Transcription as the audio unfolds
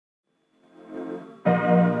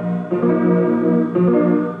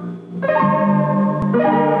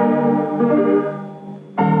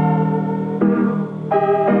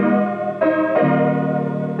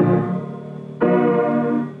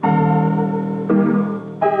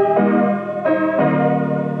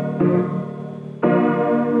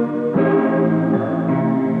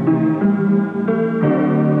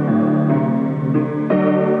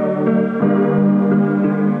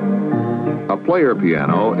A player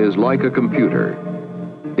piano is like a computer.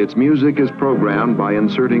 Its music is programmed by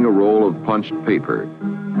inserting a roll of punched paper.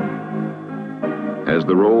 As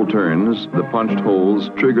the roll turns, the punched holes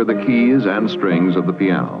trigger the keys and strings of the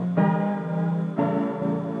piano.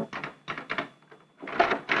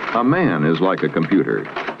 A man is like a computer.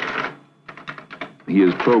 He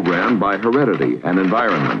is programmed by heredity and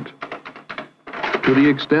environment. To the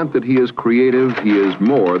extent that he is creative, he is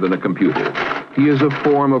more than a computer. He is a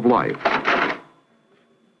form of life.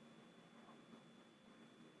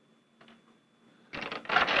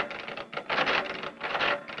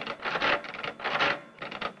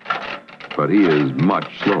 But he is much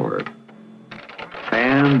slower.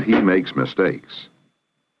 And he makes mistakes.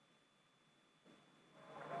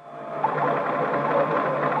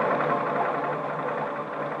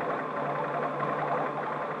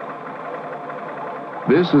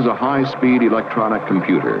 This is a high-speed electronic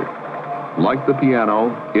computer. Like the piano,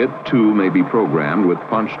 it too may be programmed with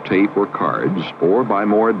punched tape or cards, or by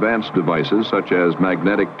more advanced devices such as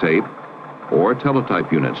magnetic tape or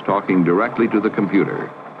teletype units talking directly to the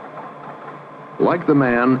computer. Like the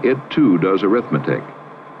man, it too does arithmetic.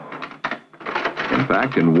 In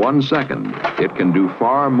fact, in 1 second, it can do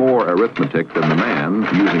far more arithmetic than the man,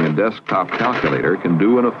 using a desktop calculator, can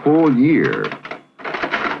do in a full year.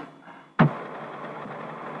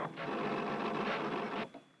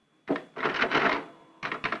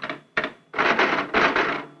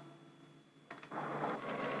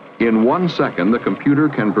 In 1 second, the computer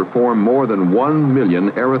can perform more than 1 million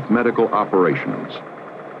arithmetical operations.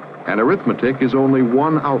 And arithmetic is only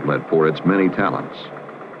one outlet for its many talents,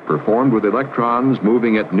 performed with electrons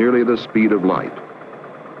moving at nearly the speed of light.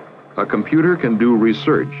 A computer can do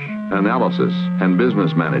research, analysis, and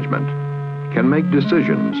business management, can make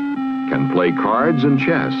decisions, can play cards and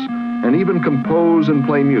chess, and even compose and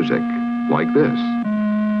play music, like this.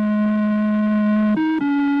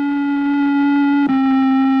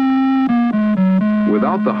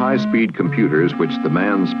 Without the high-speed computers which the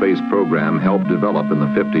manned space program helped develop in the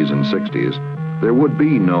 50s and 60s, there would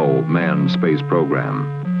be no manned space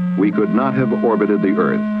program. We could not have orbited the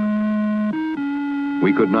Earth.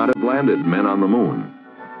 We could not have landed men on the moon.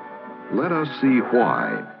 Let us see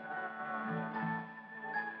why.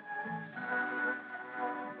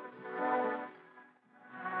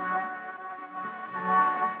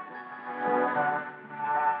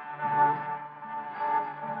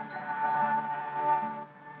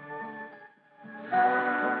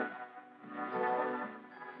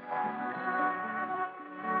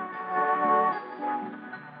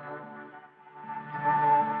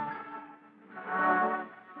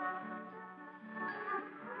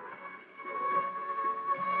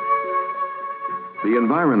 The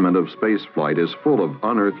environment of spaceflight is full of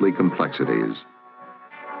unearthly complexities.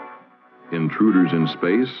 Intruders in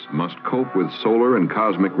space must cope with solar and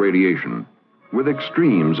cosmic radiation, with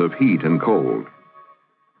extremes of heat and cold.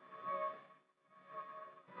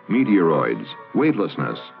 Meteoroids,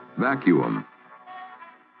 weightlessness, vacuum,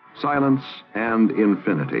 silence, and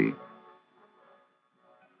infinity.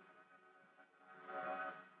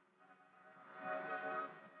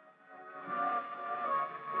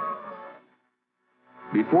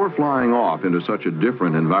 Before flying off into such a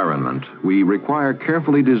different environment, we require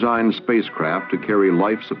carefully designed spacecraft to carry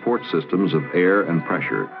life support systems of air and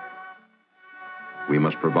pressure. We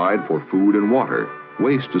must provide for food and water,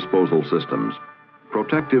 waste disposal systems,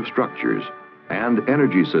 protective structures, and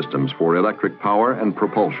energy systems for electric power and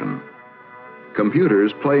propulsion.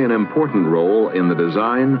 Computers play an important role in the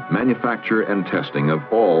design, manufacture, and testing of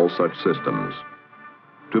all such systems.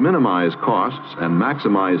 To minimize costs and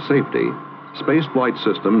maximize safety, spaceflight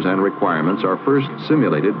systems and requirements are first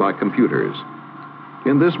simulated by computers.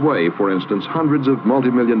 In this way, for instance, hundreds of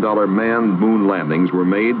multi-million-dollar manned moon landings were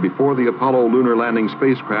made before the Apollo lunar landing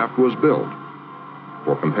spacecraft was built.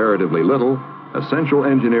 For comparatively little, essential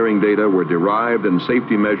engineering data were derived and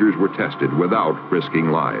safety measures were tested without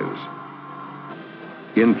risking lives.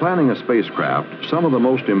 In planning a spacecraft, some of the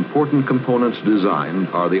most important components designed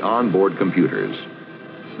are the onboard computers.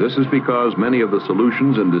 This is because many of the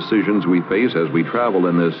solutions and decisions we face as we travel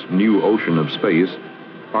in this new ocean of space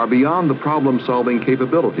are beyond the problem-solving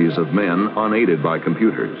capabilities of men unaided by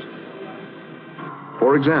computers.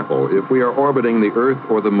 For example, if we are orbiting the Earth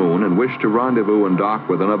or the Moon and wish to rendezvous and dock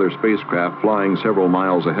with another spacecraft flying several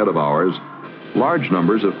miles ahead of ours, large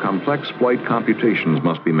numbers of complex flight computations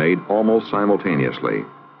must be made almost simultaneously.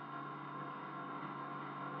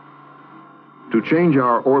 To change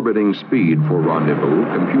our orbiting speed for rendezvous,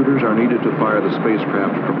 computers are needed to fire the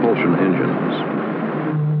spacecraft's propulsion engines.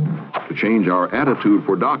 To change our attitude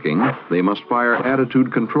for docking, they must fire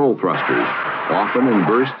attitude control thrusters, often in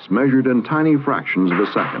bursts measured in tiny fractions of a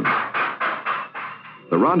second.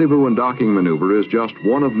 The rendezvous and docking maneuver is just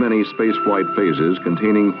one of many spaceflight phases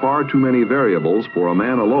containing far too many variables for a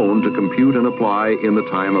man alone to compute and apply in the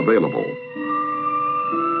time available.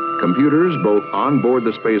 Computers, both on board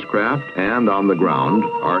the spacecraft and on the ground,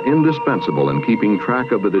 are indispensable in keeping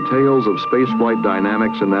track of the details of spaceflight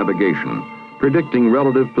dynamics and navigation, predicting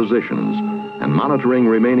relative positions, and monitoring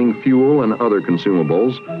remaining fuel and other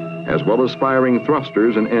consumables, as well as firing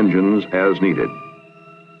thrusters and engines as needed.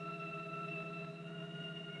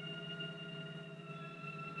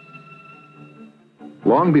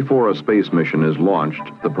 Long before a space mission is launched,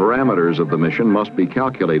 the parameters of the mission must be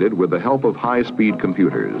calculated with the help of high-speed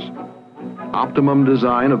computers. Optimum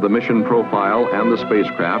design of the mission profile and the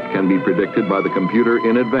spacecraft can be predicted by the computer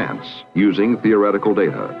in advance using theoretical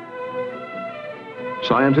data.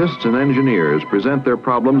 Scientists and engineers present their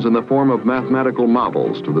problems in the form of mathematical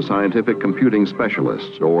models to the scientific computing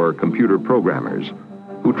specialists, or computer programmers,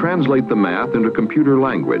 who translate the math into computer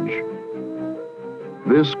language.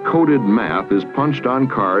 This coded math is punched on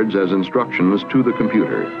cards as instructions to the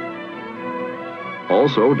computer.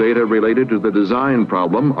 Also, data related to the design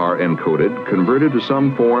problem are encoded, converted to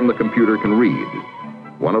some form the computer can read.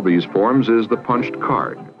 One of these forms is the punched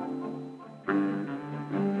card.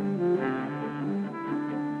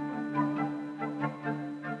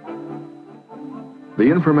 The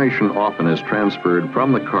information often is transferred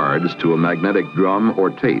from the cards to a magnetic drum or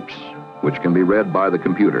tapes, which can be read by the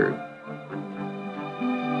computer.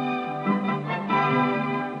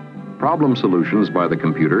 Problem solutions by the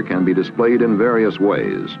computer can be displayed in various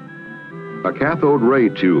ways. A cathode ray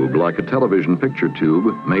tube, like a television picture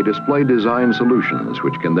tube, may display design solutions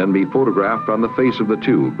which can then be photographed on the face of the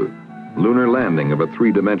tube. Lunar landing of a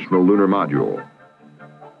three-dimensional lunar module.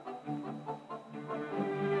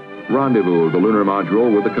 Rendezvous of the lunar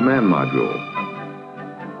module with the command module.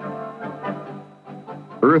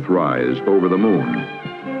 Earthrise over the moon.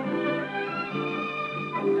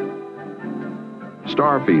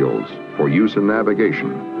 Star fields for use in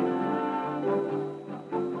navigation.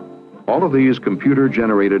 All of these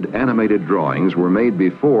computer-generated animated drawings were made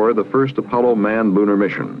before the first Apollo manned lunar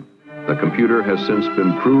mission. The computer has since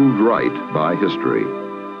been proved right by history.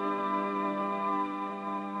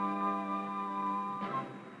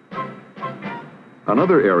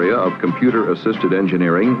 Another area of computer-assisted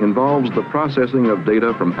engineering involves the processing of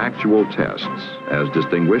data from actual tests, as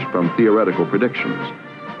distinguished from theoretical predictions.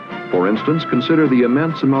 For instance, consider the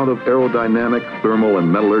immense amount of aerodynamic, thermal, and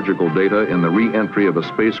metallurgical data in the re-entry of a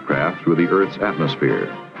spacecraft through the Earth's atmosphere.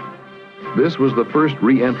 This was the first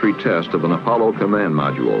re-entry test of an Apollo command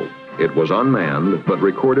module. It was unmanned, but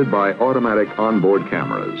recorded by automatic onboard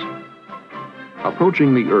cameras.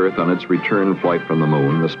 Approaching the Earth on its return flight from the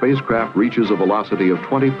Moon, the spacecraft reaches a velocity of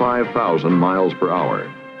 25,000 miles per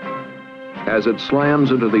hour. As it slams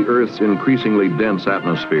into the Earth's increasingly dense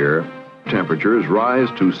atmosphere, temperatures rise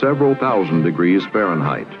to several thousand degrees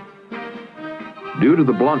Fahrenheit. Due to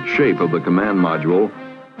the blunt shape of the command module,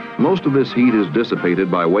 most of this heat is dissipated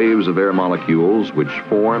by waves of air molecules which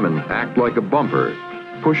form and act like a bumper,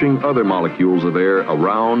 pushing other molecules of air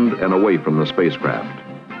around and away from the spacecraft.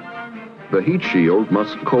 The heat shield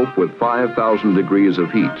must cope with 5,000 degrees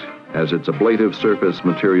of heat as its ablative surface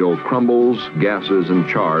material crumbles, gases, and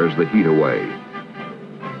chars the heat away.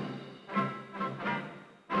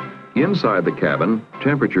 Inside the cabin,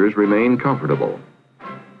 temperatures remain comfortable.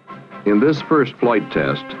 In this first flight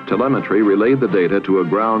test, telemetry relayed the data to a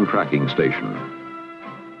ground tracking station.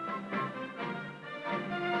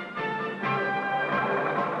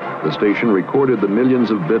 The station recorded the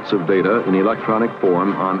millions of bits of data in electronic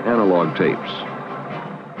form on analog tapes.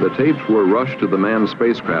 The tapes were rushed to the manned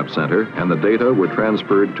spacecraft center, and the data were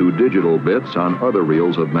transferred to digital bits on other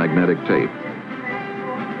reels of magnetic tape.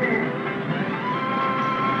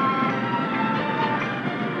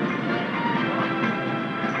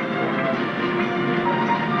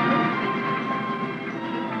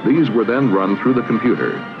 These were then run through the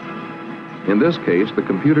computer. In this case, the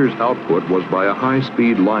computer's output was by a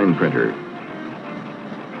high-speed line printer.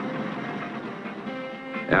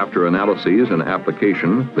 After analyses and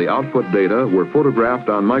application, the output data were photographed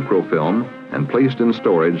on microfilm and placed in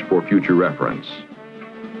storage for future reference.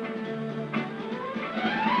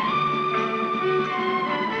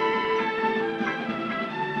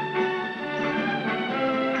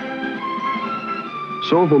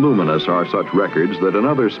 So voluminous are such records that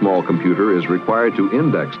another small computer is required to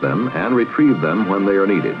index them and retrieve them when they are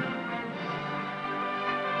needed.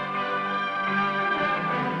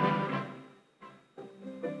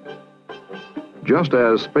 Just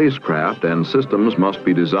as spacecraft and systems must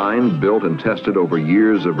be designed, built, and tested over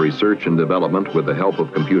years of research and development with the help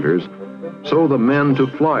of computers, so the men to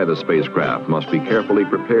fly the spacecraft must be carefully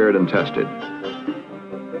prepared and tested.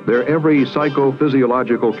 Their every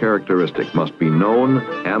psychophysiological characteristic must be known,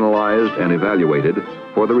 analyzed, and evaluated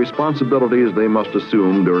for the responsibilities they must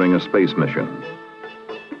assume during a space mission.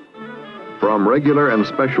 From regular and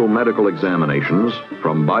special medical examinations,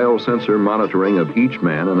 from biosensor monitoring of each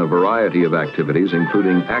man in a variety of activities,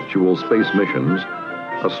 including actual space missions,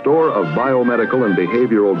 a store of biomedical and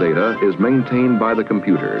behavioral data is maintained by the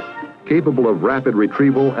computer, capable of rapid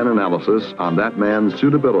retrieval and analysis on that man's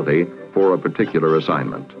suitability for a particular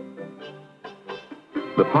assignment.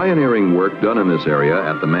 The pioneering work done in this area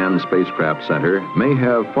at the Manned Spacecraft Center may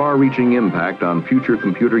have far-reaching impact on future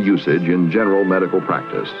computer usage in general medical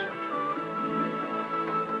practice.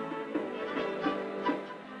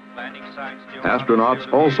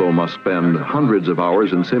 Astronauts also must spend hundreds of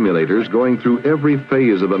hours in simulators going through every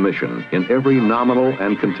phase of a mission in every nominal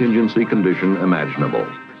and contingency condition imaginable.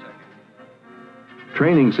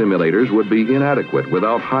 Training simulators would be inadequate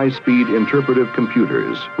without high-speed interpretive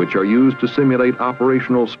computers, which are used to simulate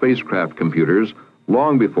operational spacecraft computers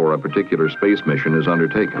long before a particular space mission is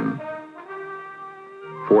undertaken.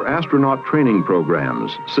 For astronaut training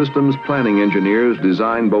programs, systems planning engineers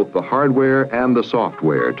design both the hardware and the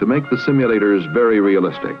software to make the simulators very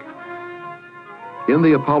realistic. In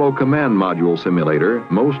the Apollo Command Module simulator,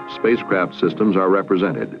 most spacecraft systems are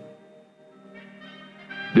represented.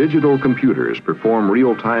 Digital computers perform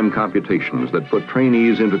real-time computations that put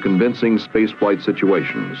trainees into convincing spaceflight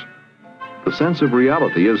situations. The sense of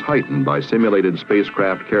reality is heightened by simulated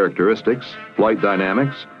spacecraft characteristics, flight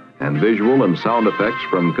dynamics, and visual and sound effects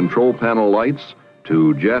from control panel lights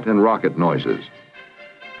to jet and rocket noises.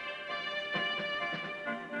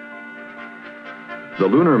 The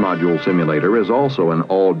Lunar Module Simulator is also an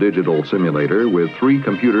all-digital simulator with 3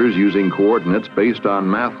 computers using coordinates based on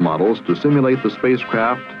math models to simulate the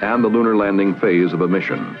spacecraft and the lunar landing phase of a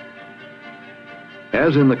mission.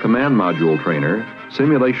 As in the Command Module Trainer,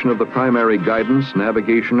 simulation of the primary guidance,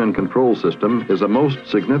 navigation, and control system is a most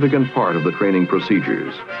significant part of the training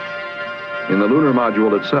procedures. In the lunar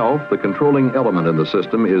module itself, the controlling element in the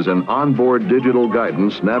system is an onboard digital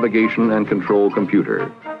guidance, navigation, and control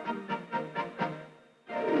computer.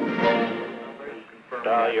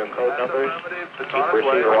 Your code numbers. Keep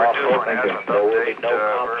receiver off. Thank you. There will be no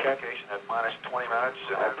comm check.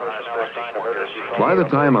 By the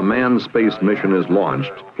time a manned space mission is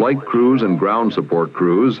launched, flight crews and ground support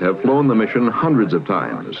crews have flown the mission hundreds of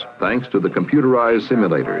times, thanks to the computerized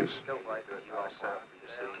simulators.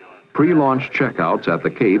 Pre-launch checkouts at the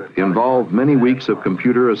Cape involve many weeks of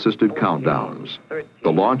computer-assisted countdowns.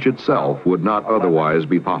 The launch itself would not otherwise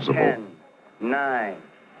be possible. 10, 9,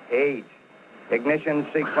 8, ignition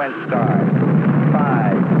sequence start.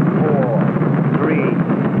 5, 4, 3,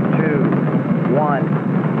 2,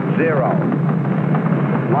 1, 0.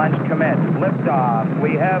 Launch commenced. Liftoff.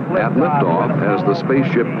 We have liftoff. At liftoff, as the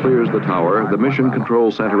spaceship clears the tower, the Mission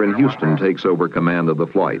Control Center in Houston takes over command of the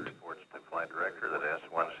flight.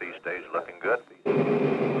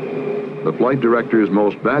 The flight director's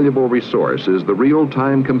most valuable resource is the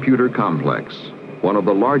real-time computer complex, one of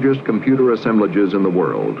the largest computer assemblages in the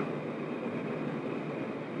world.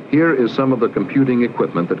 Here is some of the computing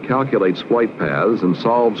equipment that calculates flight paths and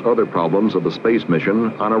solves other problems of the space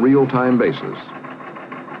mission on a real-time basis.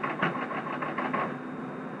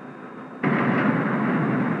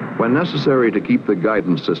 When necessary to keep the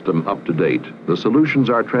guidance system up to date, the solutions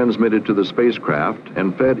are transmitted to the spacecraft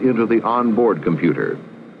and fed into the onboard computer.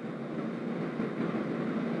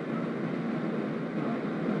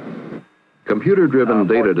 Computer-driven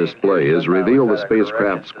data displays reveal the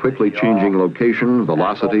spacecraft's quickly changing location,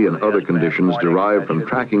 velocity, and other conditions derived from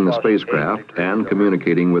tracking the spacecraft and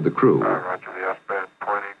communicating with the crew. Roger, the S-band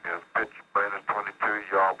pointing is pitch minus 22,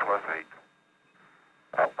 yaw plus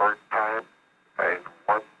 8. Burn time is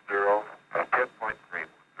 10.3.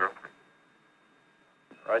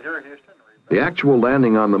 Roger, Houston. The actual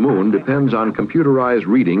landing on the moon depends on computerized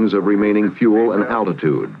readings of remaining fuel and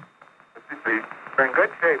altitude. 50 feet. We're in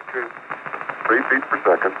good shape, too. 3 feet per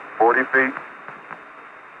second. 40 feet.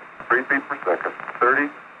 3 feet per second. 30.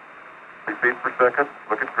 3 feet per second.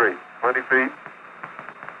 Look at 3. 20 feet.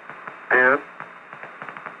 10.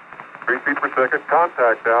 3 feet per second.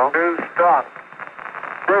 Contact now. 2. Stop.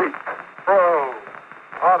 Brake. Pro.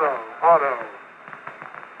 Auto.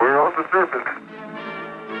 We're on the surface.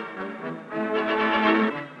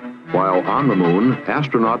 While on the moon,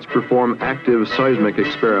 astronauts perform active seismic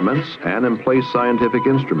experiments and emplace scientific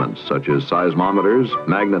instruments such as seismometers,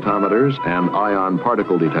 magnetometers, and ion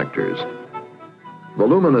particle detectors.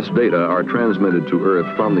 Voluminous data are transmitted to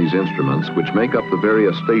Earth from these instruments, which make up the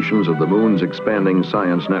various stations of the moon's expanding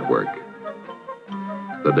science network.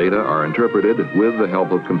 The data are interpreted with the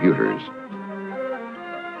help of computers.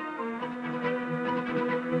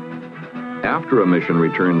 After a mission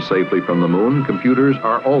returns safely from the moon, computers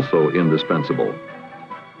are also indispensable.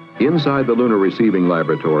 Inside the Lunar Receiving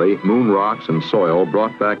Laboratory, moon rocks and soil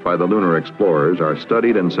brought back by the lunar explorers are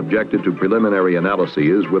studied and subjected to preliminary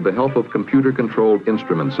analyses with the help of computer-controlled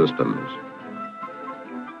instrument systems.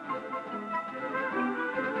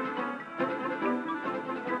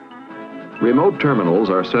 Remote terminals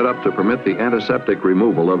are set up to permit the antiseptic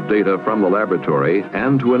removal of data from the laboratory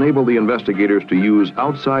and to enable the investigators to use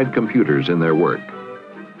outside computers in their work.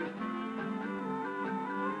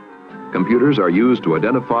 Computers are used to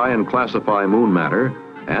identify and classify moon matter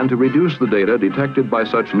and to reduce the data detected by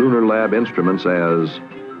such lunar lab instruments as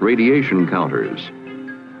radiation counters,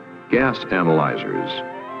 gas analyzers,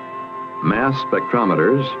 mass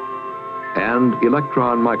spectrometers, and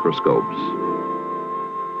electron microscopes.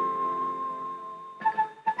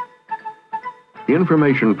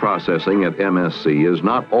 Information processing at MSC is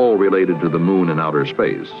not all related to the moon and outer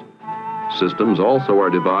space. Systems also are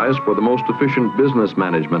devised for the most efficient business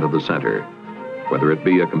management of the center, whether it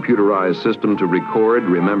be a computerized system to record,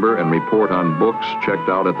 remember, and report on books checked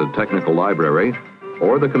out at the technical library,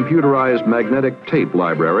 or the computerized magnetic tape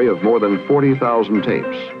library of more than 40,000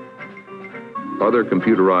 tapes. Other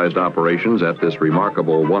computerized operations at this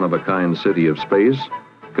remarkable one-of-a-kind city of space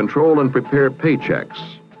control and prepare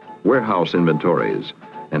paychecks, warehouse inventories,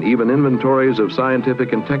 and even inventories of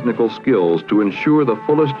scientific and technical skills to ensure the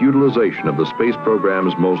fullest utilization of the space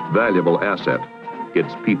program's most valuable asset,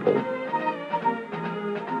 its people.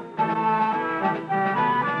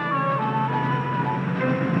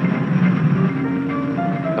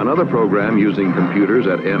 Another program using computers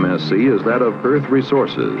at MSC is that of Earth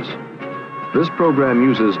Resources. This program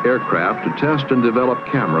uses aircraft to test and develop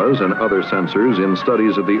cameras and other sensors in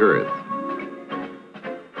studies of the Earth.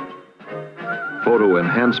 Photo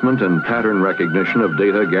enhancement and pattern recognition of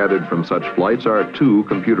data gathered from such flights are two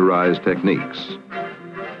computerized techniques.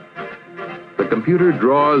 The computer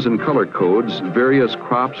draws and color codes various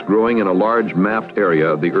crops growing in a large mapped area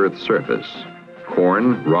of the Earth's surface.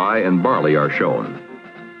 Corn, rye, and barley are shown.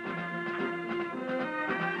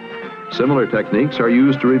 Similar techniques are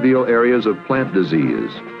used to reveal areas of plant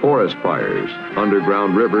disease, forest fires,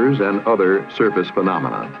 underground rivers, and other surface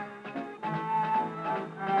phenomena.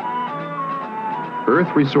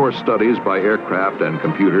 Earth resource studies by aircraft and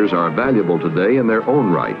computers are valuable today in their own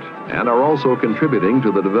right and are also contributing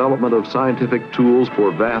to the development of scientific tools for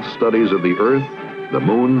vast studies of the Earth, the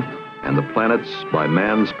Moon, and the planets by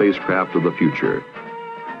manned spacecraft of the future.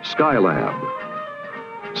 Skylab,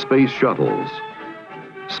 space shuttles,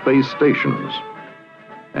 space stations,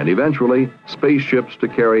 and eventually spaceships to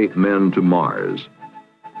carry men to Mars.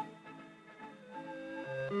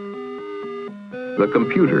 The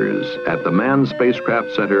computers at the Manned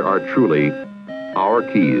Spacecraft Center are truly our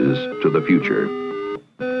keys to the future.